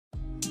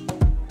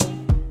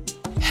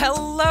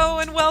Hello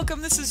and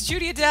welcome. This is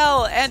Judy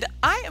Adele, and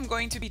I am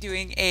going to be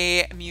doing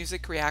a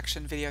music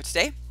reaction video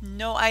today.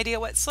 No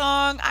idea what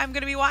song I'm going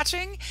to be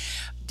watching.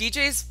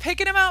 DJ's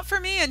picking them out for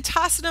me and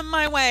tossing them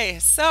my way.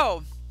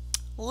 So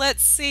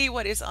let's see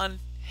what is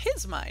on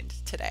his mind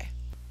today.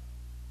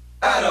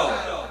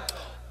 Adult.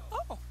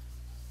 Oh.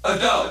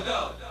 Adult.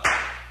 Adult.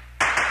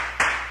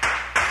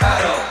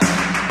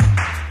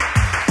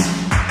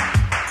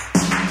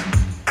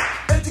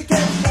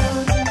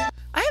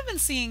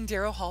 Seeing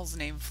Daryl Hall's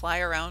name fly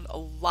around a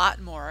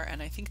lot more,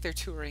 and I think they're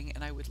touring,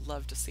 and I would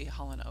love to see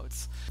Hall &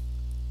 Oates.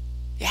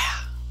 Yeah,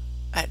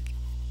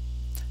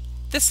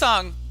 this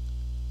song,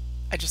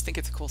 I just think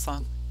it's a cool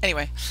song.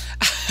 Anyway,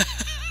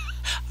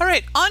 all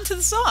right, on to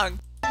the song.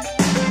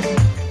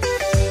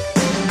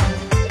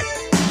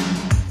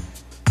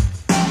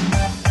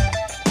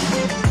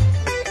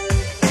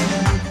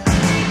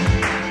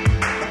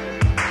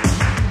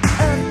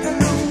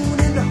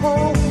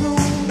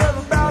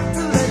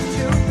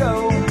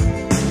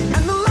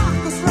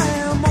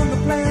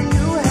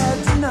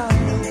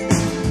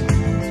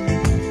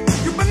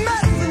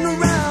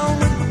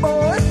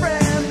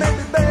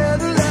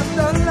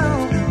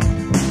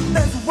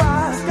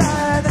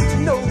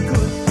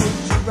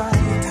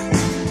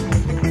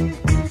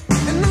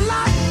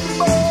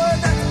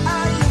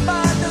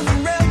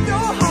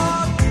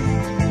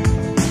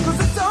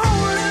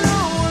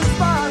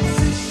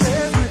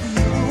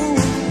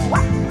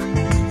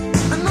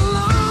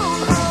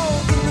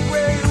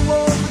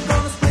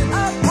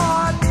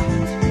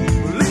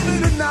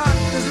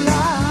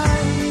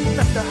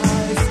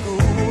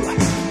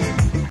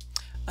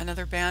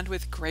 Another band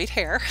with great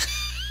hair.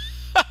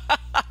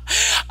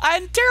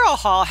 And Daryl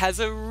Hall has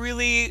a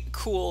really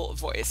cool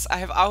voice. I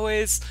have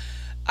always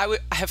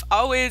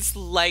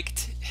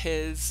liked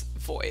his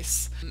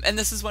voice. And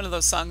this is one of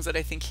those songs that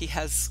I think he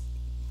has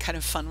kind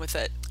of fun with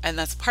it. And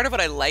that's part of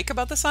what I like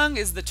about the song,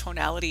 is the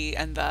tonality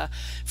and the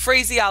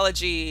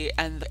phraseology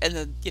and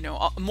the, you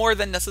know, more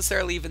than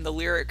necessarily even the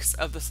lyrics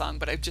of the song,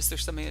 but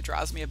there's something that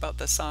draws me about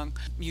this song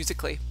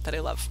musically that I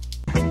love.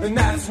 And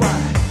that's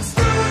why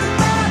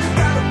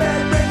got a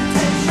bad reputation.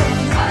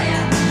 Oh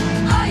yeah,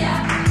 oh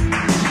yeah.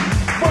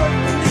 What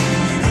we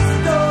need is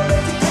adult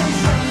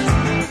education.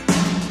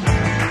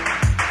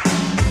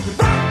 The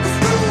back to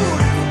school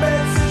is a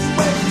bad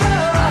situation.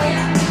 Oh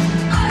yeah,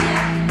 oh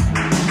yeah.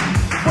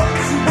 What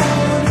you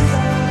want is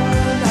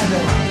an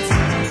adult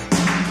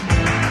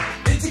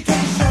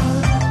education.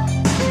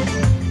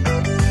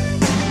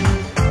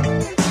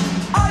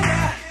 Oh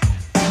yeah.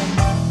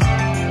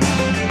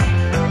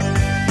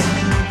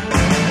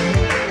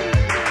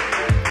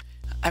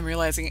 I'm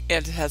realizing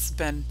it has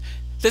been,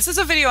 this is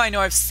a video I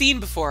know I've seen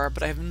before,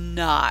 but I have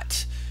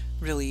not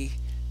really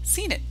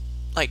seen it,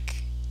 like,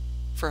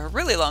 for a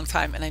really long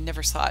time, and I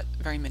never saw it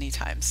very many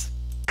times.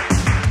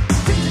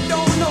 You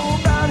don't know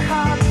about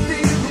how to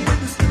deal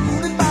with the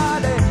student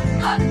body,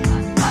 and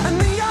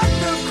the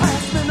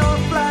underclassmen are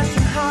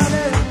flashing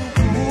hard.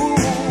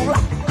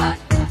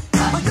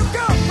 All your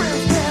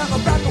girlfriends care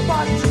about the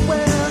watch you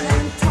wear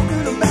and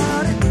talking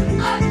about it.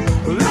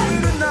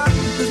 Believe it or not,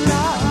 there's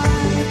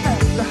life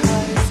after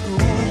high school.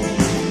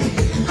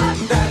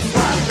 That's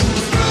why the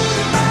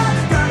student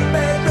body got a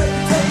bad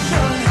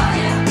reputation. Oh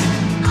yeah,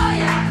 oh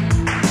yeah.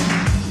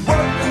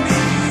 What we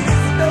need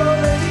is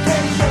adult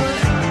education.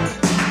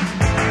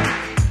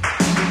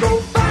 Go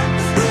back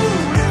to school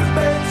is a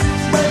bad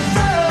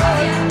situation. Oh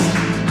yeah,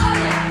 oh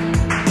yeah.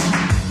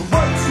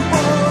 What you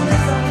want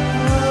is an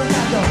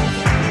adult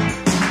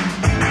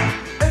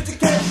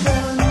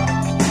education.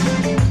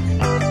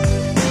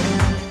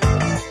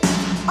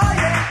 Oh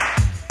yeah.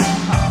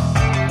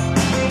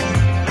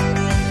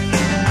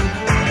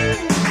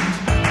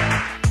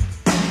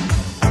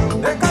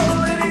 They're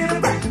calling it a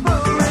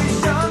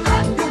reparation.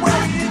 You're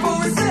waiting for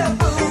a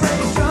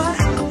separation.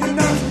 You're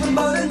nothing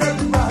but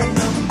another right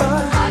number.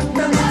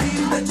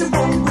 Memories that you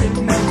won't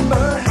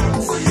remember.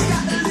 So you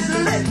got a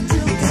little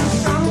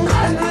education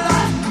and a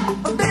lot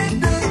of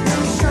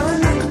dedication.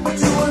 But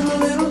you want a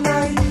little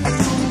night.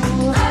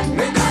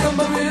 Maybe some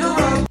of it'll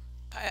run.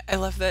 I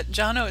love that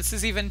John Oates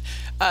is even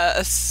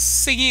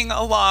singing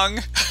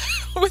along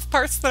with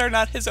parts that are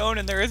not his own,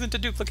 and there isn't a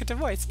duplicative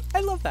voice.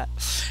 I love that.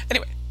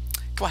 Anyway,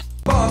 come on.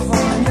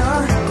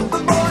 California, the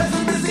boys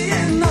are busy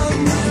in the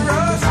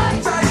mirrors,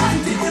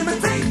 trying to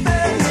imitate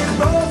their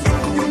heroes.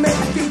 You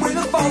make it with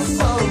a false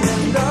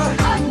surrender.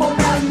 More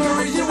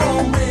memories you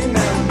won't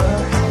remember.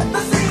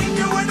 The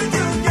senior and the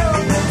junior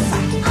is.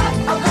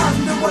 I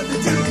wonder what the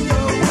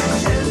junior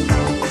wishes.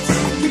 But she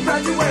can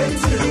graduate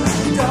to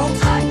adult.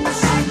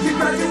 She can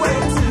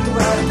graduate to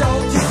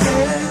adult. You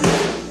said.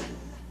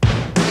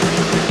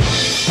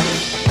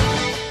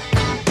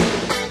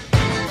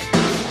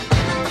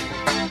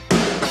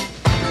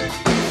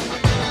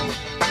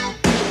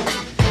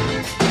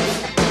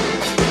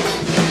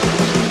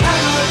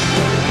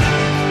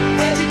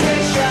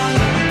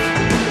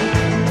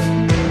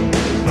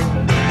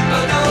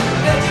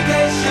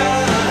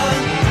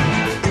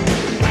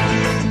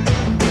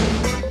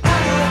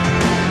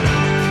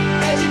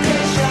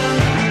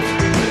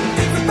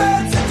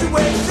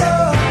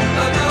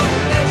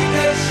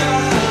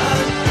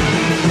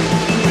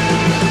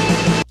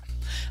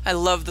 I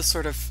love the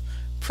sort of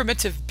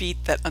primitive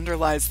beat that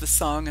underlies the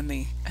song and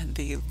the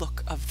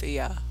look of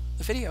the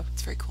video.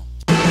 It's very cool.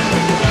 The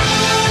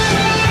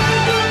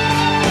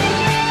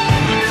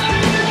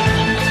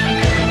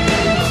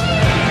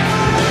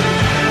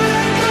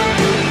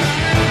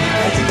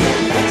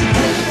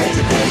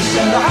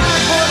high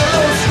boy, the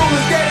low school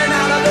is getting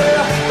out of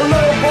there. The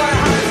low boy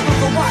high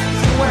school's a what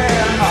to wear.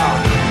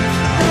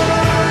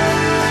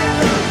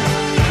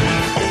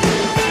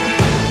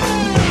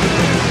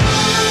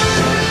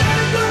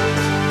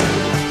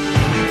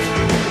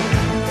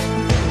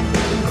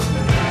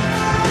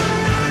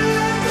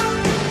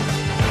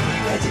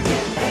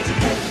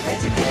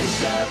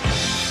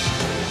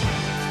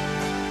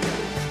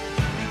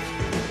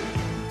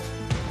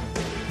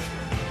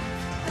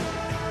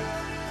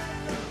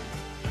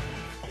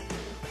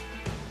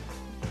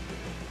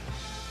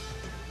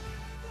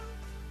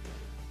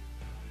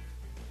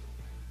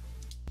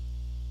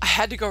 I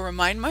had to go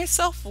remind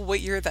myself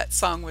what year that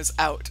song was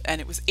out, and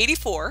it was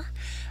 84.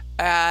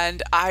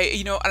 And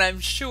and I'm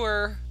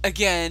sure,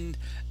 again,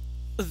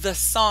 the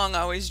song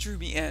always drew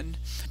me in,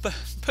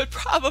 but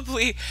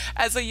probably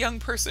as a young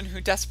person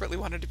who desperately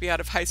wanted to be out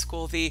of high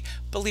school, the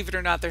 "believe it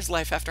or not, there's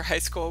life after high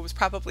school" was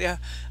probably a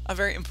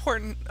very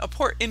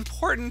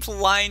important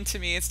line to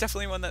me. It's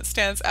definitely one that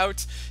stands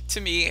out to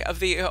me, of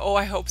the "oh,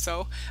 I hope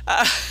so"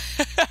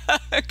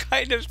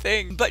 kind of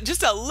thing. But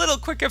just a little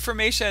quick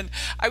information.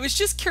 I was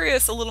just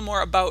curious a little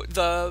more about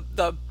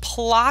the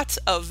plot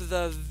of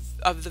the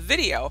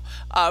video,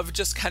 of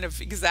just kind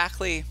of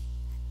exactly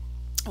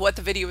what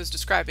the video was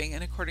describing.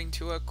 And according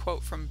to a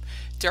quote from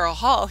Daryl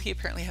Hall, he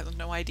apparently has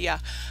no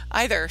idea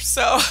either.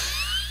 So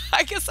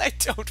I guess I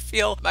don't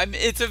feel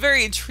it's a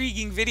very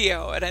intriguing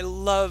video, and I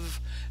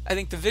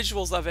think the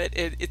visuals of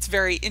it's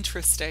very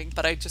interesting,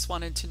 but I just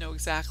wanted to know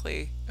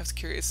exactly. I was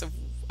curious of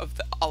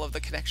all of the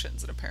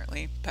connections, and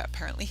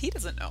apparently he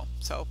doesn't know.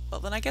 So,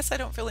 well, then I guess I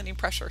don't feel any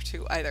pressure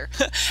to either.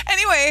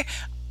 Anyway,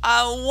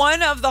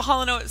 one of the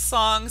Hall & Oates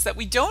songs that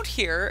we don't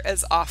hear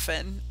as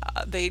often,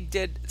 they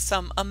did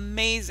some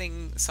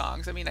amazing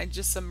songs. I mean,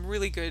 just some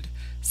really good,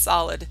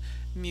 solid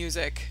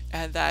music,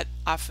 and that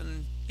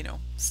often,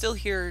 still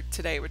hear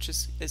today, which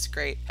is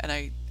great. And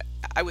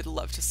I would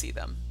love to see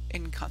them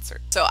in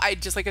concert. So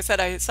like I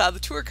said, I saw the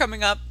tour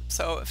coming up.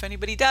 So if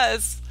anybody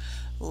does,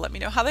 let me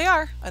know how they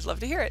are. I'd love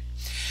to hear it.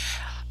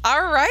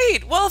 All right.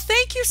 Well,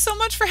 thank you so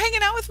much for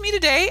hanging out with me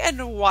today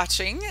and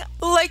watching.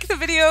 Like the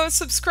video,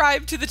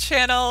 subscribe to the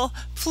channel.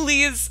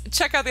 Please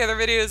check out the other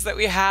videos that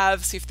we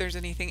have. See if there's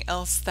anything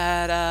else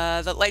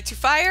that lights your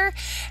fire,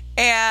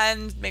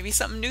 and maybe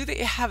something new that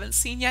you haven't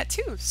seen yet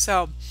too.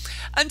 So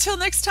until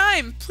next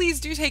time, please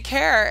do take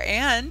care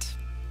and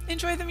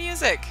enjoy the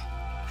music.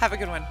 Have a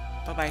good one.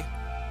 Bye-bye.